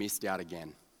 Thomas would have missed out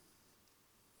again.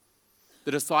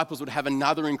 The disciples would have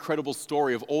another incredible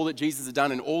story of all that Jesus had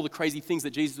done and all the crazy things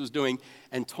that Jesus was doing,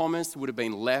 and Thomas would have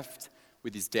been left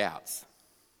with his doubts.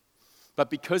 But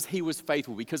because he was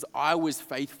faithful, because I was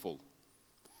faithful,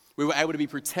 we were able to be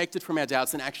protected from our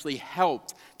doubts and actually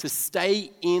helped to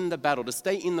stay in the battle, to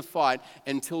stay in the fight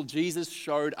until Jesus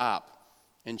showed up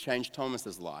and changed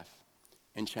Thomas's life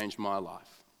and changed my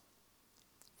life.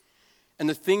 And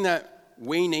the thing that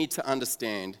we need to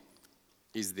understand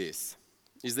is this,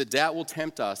 is that doubt will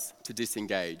tempt us to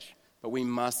disengage, but we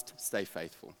must stay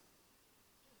faithful.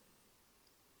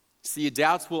 See, your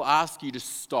doubts will ask you to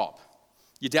stop.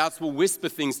 Your doubts will whisper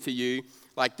things to you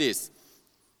like this.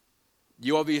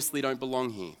 You obviously don't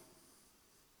belong here.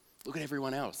 Look at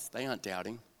everyone else. They aren't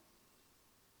doubting.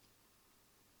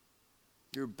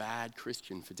 You're a bad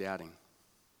Christian for doubting.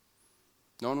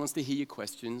 No one wants to hear your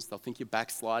questions. They'll think you're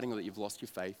backsliding or that you've lost your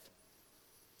faith.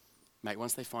 Mate,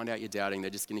 once they find out you're doubting, they're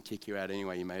just going to kick you out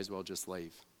anyway. You may as well just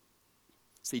leave.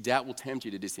 See, doubt will tempt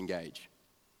you to disengage.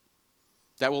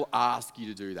 That will ask you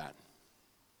to do that.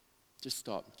 Just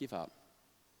stop. Give up.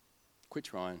 Quit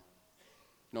trying.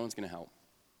 No one's going to help.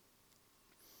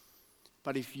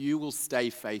 But if you will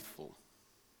stay faithful,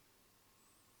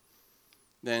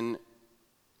 then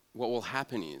what will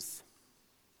happen is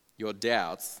your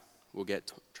doubts will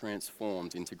get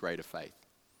transformed into greater faith.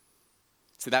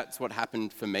 So that's what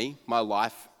happened for me. My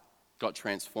life got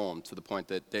transformed to the point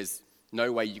that there's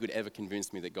no way you could ever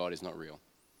convince me that God is not real.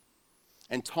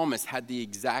 And Thomas had the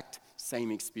exact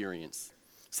same experience.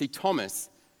 See, Thomas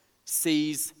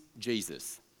sees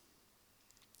Jesus.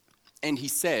 And he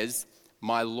says,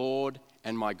 "My Lord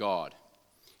and my God."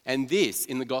 And this,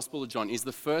 in the Gospel of John, is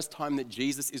the first time that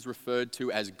Jesus is referred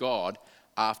to as God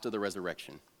after the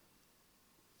resurrection.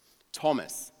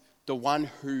 Thomas, the one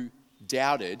who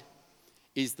doubted,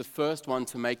 is the first one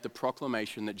to make the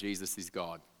proclamation that Jesus is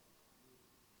God.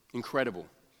 Incredible.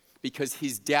 Because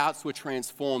his doubts were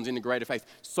transformed into greater faith.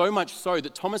 So much so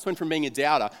that Thomas went from being a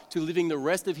doubter to living the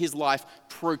rest of his life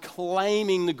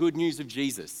proclaiming the good news of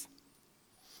Jesus.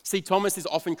 See, Thomas is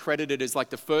often credited as like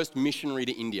the first missionary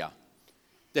to India.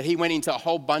 That he went into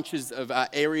whole bunches of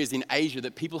areas in Asia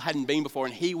that people hadn't been before,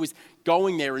 and he was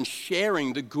going there and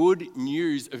sharing the good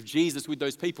news of Jesus with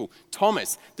those people.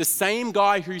 Thomas, the same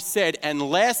guy who said,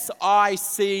 "Unless I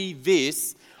see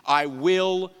this, I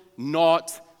will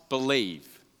not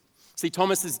believe." See,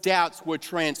 Thomas's doubts were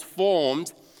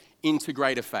transformed into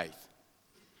greater faith.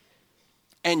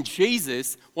 And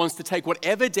Jesus wants to take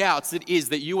whatever doubts it is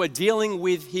that you are dealing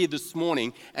with here this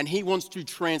morning, and he wants to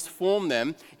transform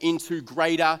them into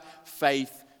greater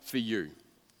faith for you.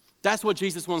 That's what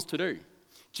Jesus wants to do.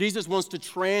 Jesus wants to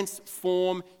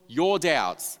transform your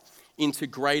doubts into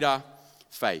greater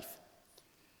faith.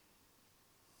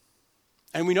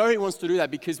 And we know he wants to do that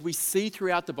because we see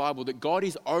throughout the Bible that God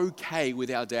is okay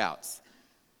with our doubts.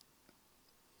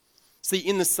 See,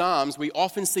 in the Psalms, we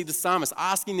often see the psalmist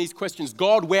asking these questions.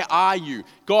 God, where are you?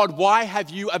 God, why have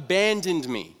you abandoned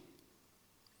me?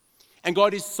 And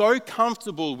God is so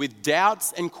comfortable with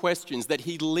doubts and questions that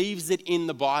he leaves it in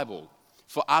the Bible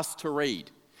for us to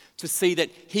read, to see that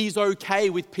he's okay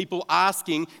with people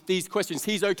asking these questions.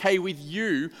 He's okay with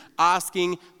you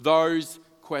asking those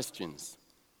questions.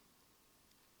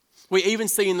 We even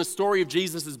see in the story of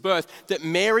Jesus' birth that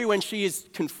Mary, when she is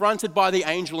confronted by the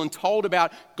angel and told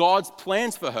about God's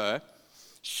plans for her,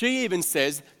 she even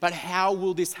says, "But how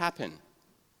will this happen?"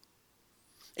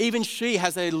 Even she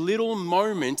has a little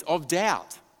moment of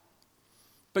doubt.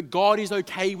 But God is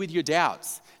okay with your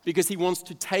doubts because he wants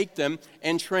to take them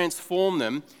and transform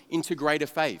them into greater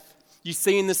faith. You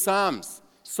see in the Psalms,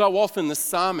 so often the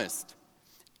psalmist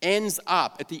ends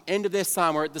up at the end of their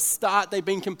psalm, where at the start they've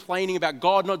been complaining about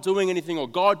God not doing anything or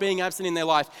God being absent in their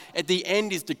life. At the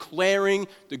end is declaring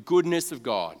the goodness of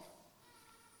God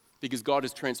because God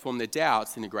has transformed their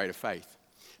doubts into greater faith.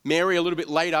 Mary, a little bit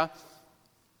later,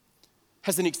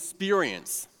 has an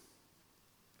experience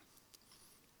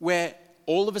where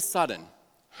all of a sudden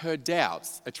her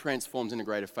doubts are transformed into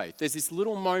greater faith. There's this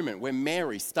little moment where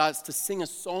Mary starts to sing a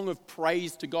song of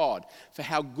praise to God for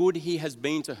how good he has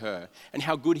been to her and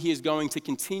how good he is going to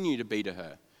continue to be to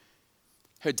her.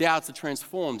 Her doubts are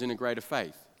transformed into greater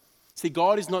faith. See,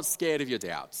 God is not scared of your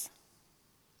doubts.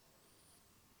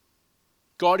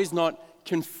 God is not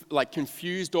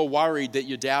confused or worried that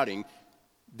you're doubting,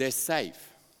 they're safe.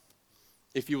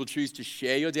 If you will choose to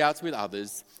share your doubts with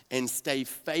others and stay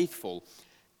faithful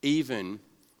even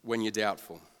when you're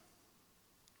doubtful.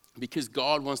 Because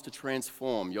God wants to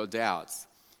transform your doubts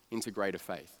into greater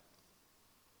faith.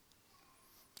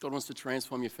 God wants to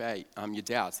transform your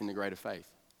doubts into greater faith.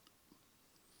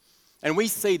 And we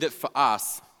see that for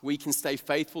us, we can stay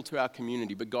faithful to our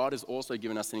community, but God has also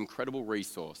given us an incredible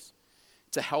resource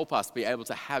to help us be able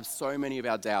to have so many of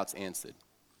our doubts answered.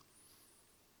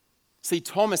 See,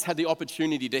 Thomas had the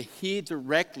opportunity to hear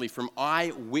directly from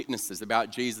eyewitnesses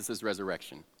about Jesus'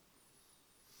 resurrection.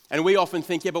 And we often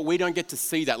think, yeah, but we don't get to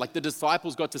see that. Like the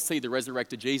disciples got to see the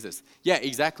resurrected Jesus. Yeah,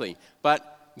 exactly.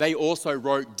 But they also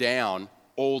wrote down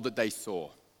all that they saw.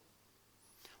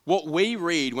 What we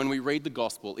read when we read the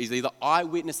gospel is either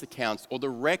eyewitness accounts or the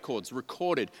records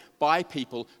recorded by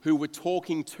people who were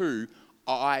talking to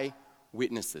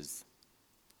eyewitnesses.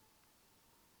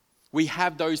 We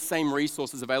have those same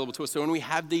resources available to us. So when we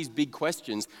have these big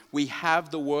questions, we have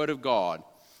the Word of God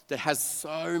that has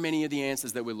so many of the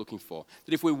answers that we're looking for.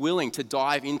 That if we're willing to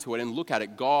dive into it and look at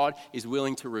it, God is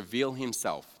willing to reveal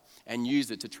Himself and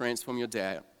use it to transform your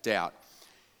doubt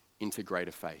into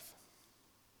greater faith.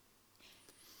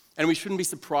 And we shouldn't be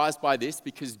surprised by this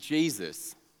because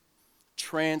Jesus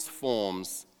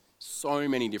transforms so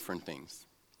many different things.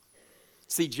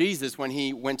 See, Jesus, when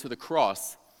He went to the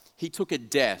cross, He took a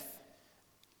death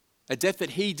that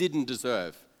He didn't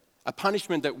deserve, a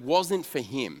punishment that wasn't for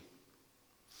Him.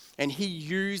 And He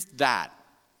used that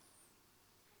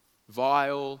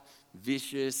vile,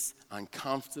 vicious,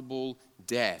 uncomfortable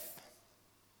death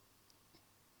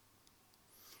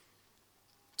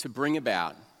to bring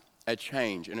about a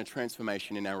change and a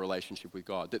transformation in our relationship with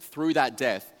God. That through that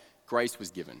death, grace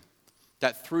was given.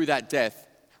 That through that death,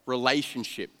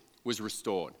 relationship was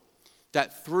restored.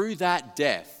 That through that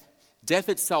death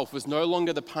itself was no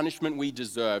longer the punishment we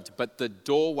deserved, but the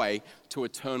doorway to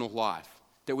eternal life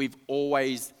that we've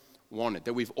always wanted,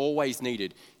 that we've always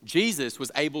needed. Jesus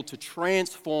was able to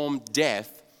transform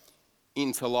death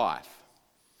into life.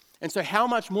 And so how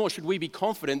much more should we be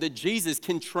confident that Jesus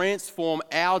can transform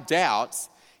our doubts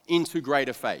into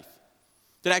greater faith?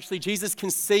 That actually Jesus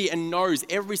can see and knows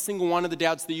every single one of the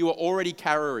doubts that you are already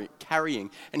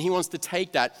carrying, and He wants to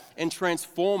take that and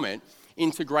transform it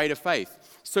into greater faith.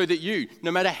 So that you,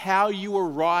 no matter how you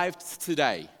arrived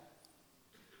today,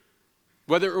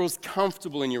 whether it was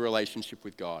comfortable in your relationship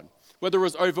with God, whether it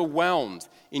was overwhelmed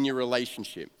in your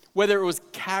relationship, whether it was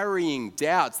carrying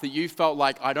doubts that you felt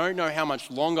like, I don't know how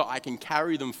much longer I can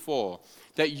carry them for,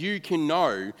 that you can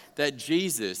know that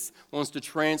Jesus wants to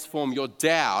transform your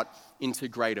doubt into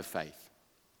greater faith.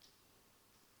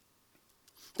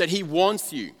 That He wants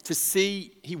to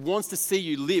see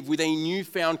you live with a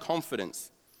newfound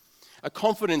confidence. A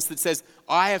confidence that says,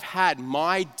 I have had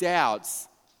my doubts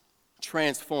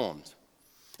transformed.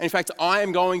 And in fact, I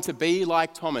am going to be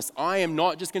like Thomas. I am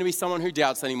not just going to be someone who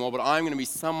doubts anymore, but I'm going to be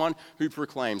someone who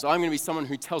proclaims. I'm going to be someone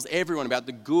who tells everyone about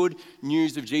the good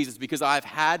news of Jesus because I've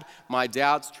had my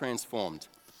doubts transformed.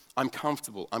 I'm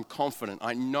comfortable. I'm confident.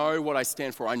 I know what I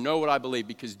stand for. I know what I believe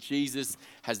because Jesus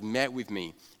has met with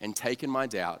me and taken my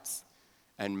doubts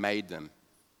and made them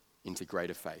into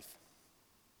greater faith.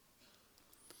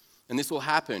 And this will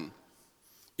happen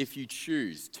if you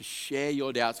choose to share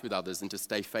your doubts with others and to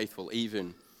stay faithful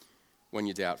even when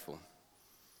you're doubtful.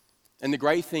 And the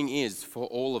great thing is for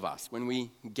all of us, when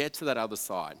we get to that other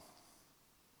side,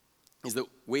 is that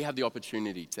we have the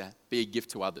opportunity to be a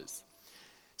gift to others.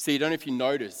 See, I don't know if you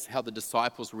notice how the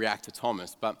disciples react to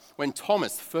Thomas, but when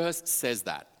Thomas first says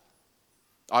that,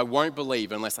 I won't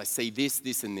believe unless I see this,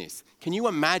 this, and this. Can you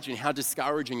imagine how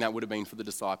discouraging that would have been for the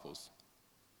disciples?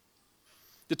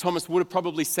 That Thomas would have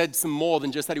probably said some more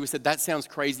than just that. He would have said, that sounds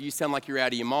crazy. You sound like you're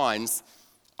out of your minds.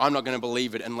 I'm not going to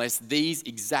believe it unless these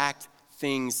exact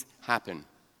things happen.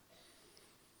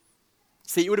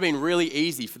 See, it would have been really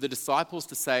easy for the disciples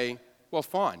to say, well,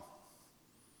 fine.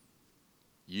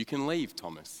 You can leave,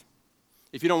 Thomas.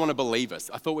 If you don't want to believe us.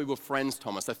 I thought we were friends,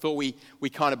 Thomas. I thought we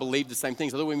kind of believed the same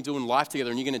things. I thought we were doing life together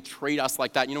and you're going to treat us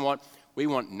like that. You know what? We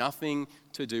want nothing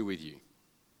to do with you.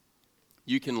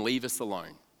 You can leave us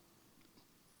alone.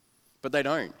 But they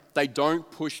don't. They don't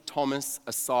push Thomas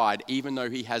aside, even though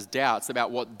he has doubts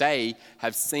about what they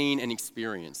have seen and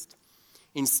experienced.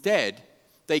 Instead,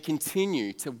 they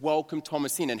continue to welcome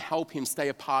Thomas in and help him stay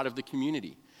a part of the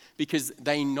community because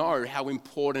they know how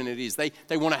important it is. They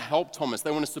want to help Thomas.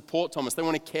 They want to support Thomas. They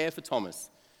want to care for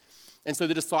Thomas. And so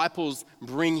the disciples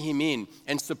bring him in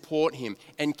and support him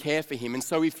and care for him. And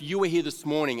so if you are here this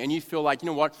morning and you feel like, you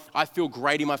know what, I feel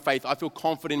great in my faith, I feel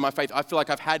confident in my faith, I feel like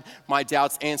I've had my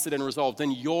doubts answered and resolved,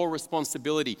 then your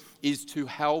responsibility is to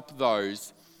help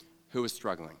those who are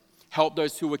struggling. Help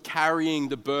those who are carrying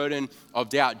the burden of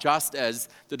doubt, just as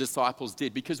the disciples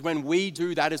did. Because when we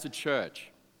do that as a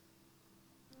church,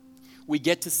 we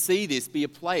get to see this be a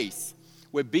place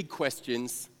where big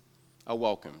questions are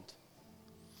welcomed,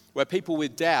 where people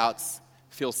with doubts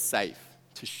feel safe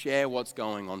to share what's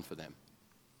going on for them.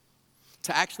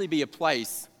 To actually be a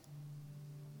place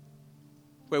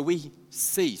where we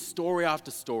see story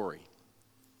after story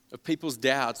of people's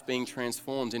doubts being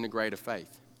transformed into greater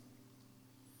faith.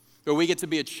 Where we get to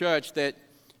be a church that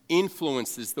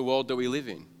influences the world that we live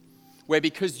in. Where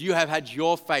because you have had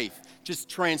your faith just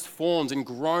transformed and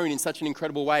grown in such an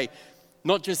incredible way,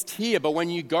 not just here, but when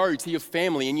you go to your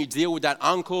family and you deal with that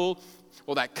uncle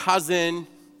or that cousin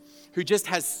who just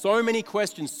has so many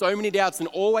questions, so many doubts, and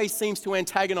always seems to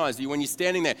antagonize you when you're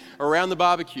standing there around the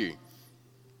barbecue,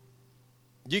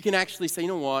 you can actually say, you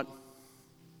know what?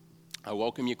 I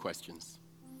welcome your questions.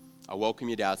 I welcome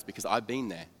your doubts because I've been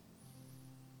there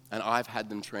and I've had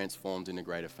them transformed into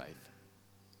greater faith.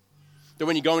 That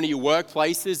when you go into your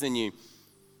workplaces and you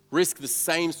risk the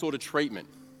same sort of treatment,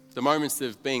 the moments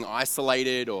of being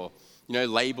isolated or,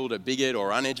 labeled a bigot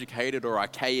or uneducated or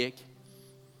archaic,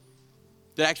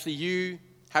 that actually you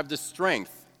have the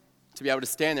strength to be able to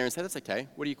stand there and say, that's okay,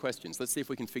 what are your questions? Let's see if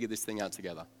we can figure this thing out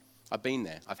together. I've been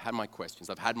there, I've had my questions,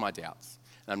 I've had my doubts,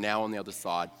 and I'm now on the other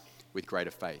side with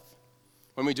greater faith.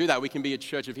 When we do that, we can be a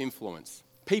church of influence,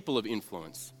 people of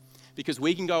influence, because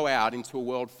we can go out into a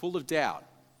world full of doubt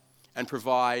and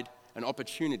provide an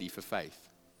opportunity for faith,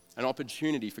 an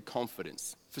opportunity for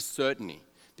confidence, for certainty,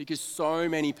 because so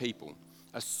many people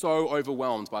are so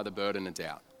overwhelmed by the burden of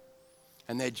doubt.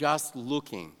 And they're just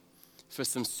looking for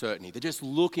some certainty. They're just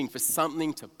looking for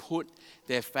something to put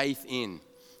their faith in.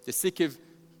 They're sick of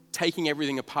taking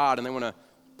everything apart and they want to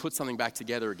put something back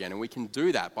together again. And we can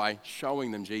do that by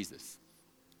showing them Jesus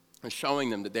and showing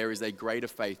them that there is a greater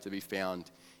faith to be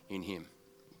found in him.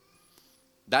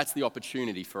 That's the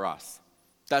opportunity for us.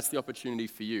 That's the opportunity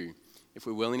for you if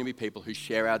we're willing to be people who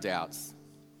share our doubts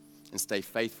and stay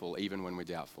faithful even when we're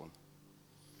doubtful.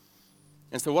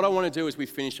 And so what I want to do as we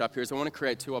finish up here is I want to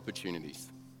create two opportunities.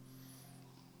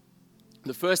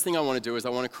 The first thing I want to do is I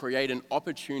want to create an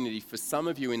opportunity for some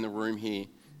of you in the room here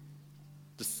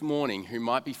this morning who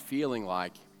might be feeling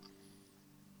like,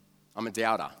 I'm a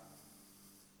doubter.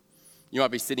 You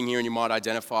might be sitting here and you might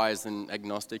identify as an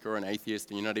agnostic or an atheist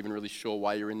and you're not even really sure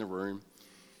why you're in the room.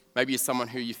 Maybe you're someone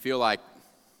who you feel like,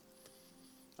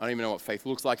 I don't even know what faith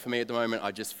looks like for me at the moment.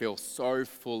 I just feel so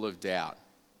full of doubt.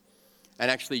 And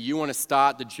actually, you want to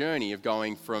start the journey of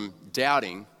going from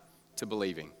doubting to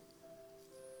believing.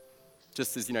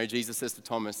 Just as, Jesus says to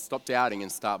Thomas, stop doubting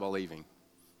and start believing.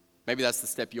 Maybe that's the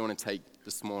step you want to take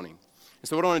this morning. And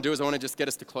so what I want to do is I want to just get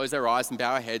us to close our eyes and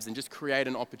bow our heads and just create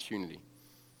an opportunity.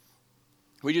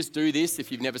 We just do this,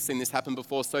 if you've never seen this happen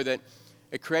before, so that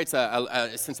it creates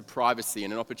a sense of privacy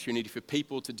and an opportunity for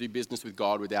people to do business with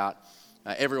God without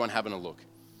everyone having a look.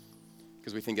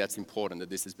 Because we think that's important,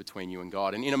 that this is between you and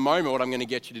God. And in a moment, what I'm going to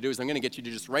get you to do is I'm going to get you to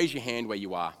just raise your hand where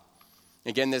you are.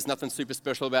 Again, there's nothing super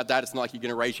special about that. It's not like you're going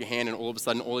to raise your hand and all of a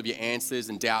sudden all of your answers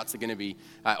and doubts are going to be,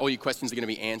 all your questions are going to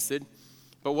be answered.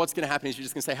 But what's going to happen is you're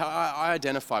just going to say, I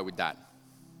identify with that.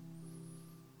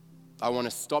 I want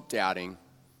to stop doubting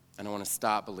and I want to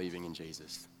start believing in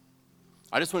Jesus.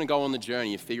 I just want to go on the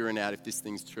journey of figuring out if this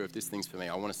thing's true, if this thing's for me.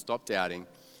 I want to stop doubting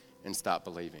and start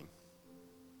believing.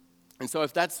 And so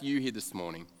if that's you here this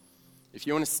morning, if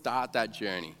you want to start that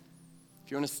journey,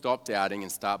 if you want to stop doubting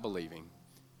and start believing,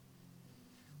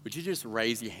 would you just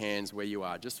raise your hands where you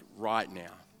are, just right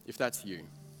now, if that's you,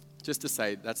 just to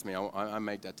say, that's me, I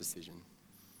made that decision.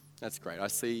 That's great. I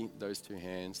see those two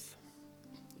hands.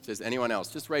 If there's anyone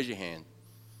else, just raise your hand.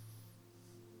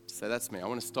 Say, that's me. I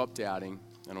want to stop doubting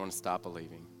and I want to start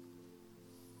believing.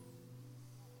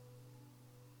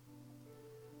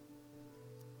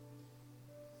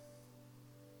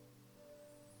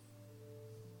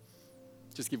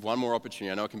 Just give one more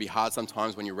opportunity. I know it can be hard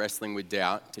sometimes when you're wrestling with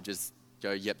doubt to just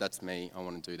go, yep, that's me. I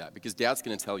want to do that. Because doubt's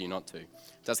going to tell you not to.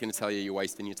 Doubt's going to tell you you're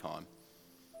wasting your time.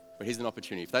 But here's an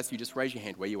opportunity. If that's you, just raise your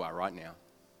hand where you are right now.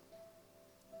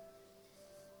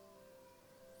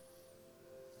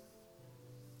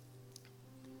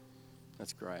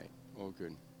 That's great. All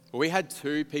good. Well, we had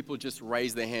two people just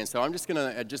raise their hands. So I'm just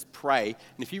going to just pray.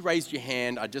 And if you raised your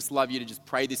hand, I'd just love you to just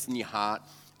pray this in your heart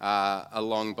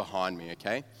along behind me,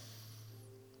 okay?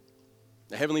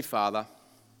 The Heavenly Father,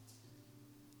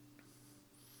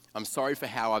 I'm sorry for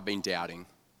how I've been doubting.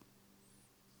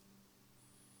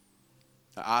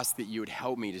 I ask that you would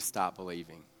help me to start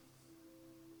believing.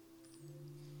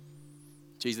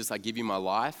 Jesus, I give you my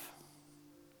life.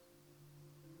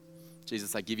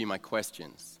 Jesus, I give you my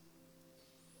questions.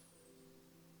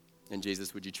 And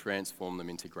Jesus, would you transform them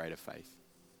into greater faith?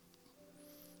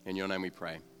 In your name we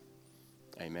pray.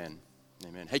 Amen.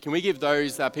 Amen. Hey, can we give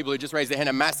those people who just raised their hand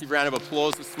a massive round of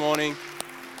applause this morning?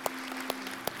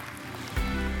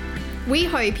 We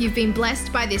hope you've been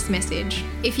blessed by this message.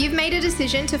 If you've made a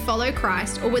decision to follow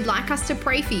Christ or would like us to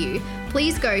pray for you,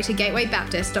 please go to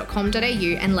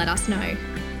gatewaybaptist.com.au and let us know.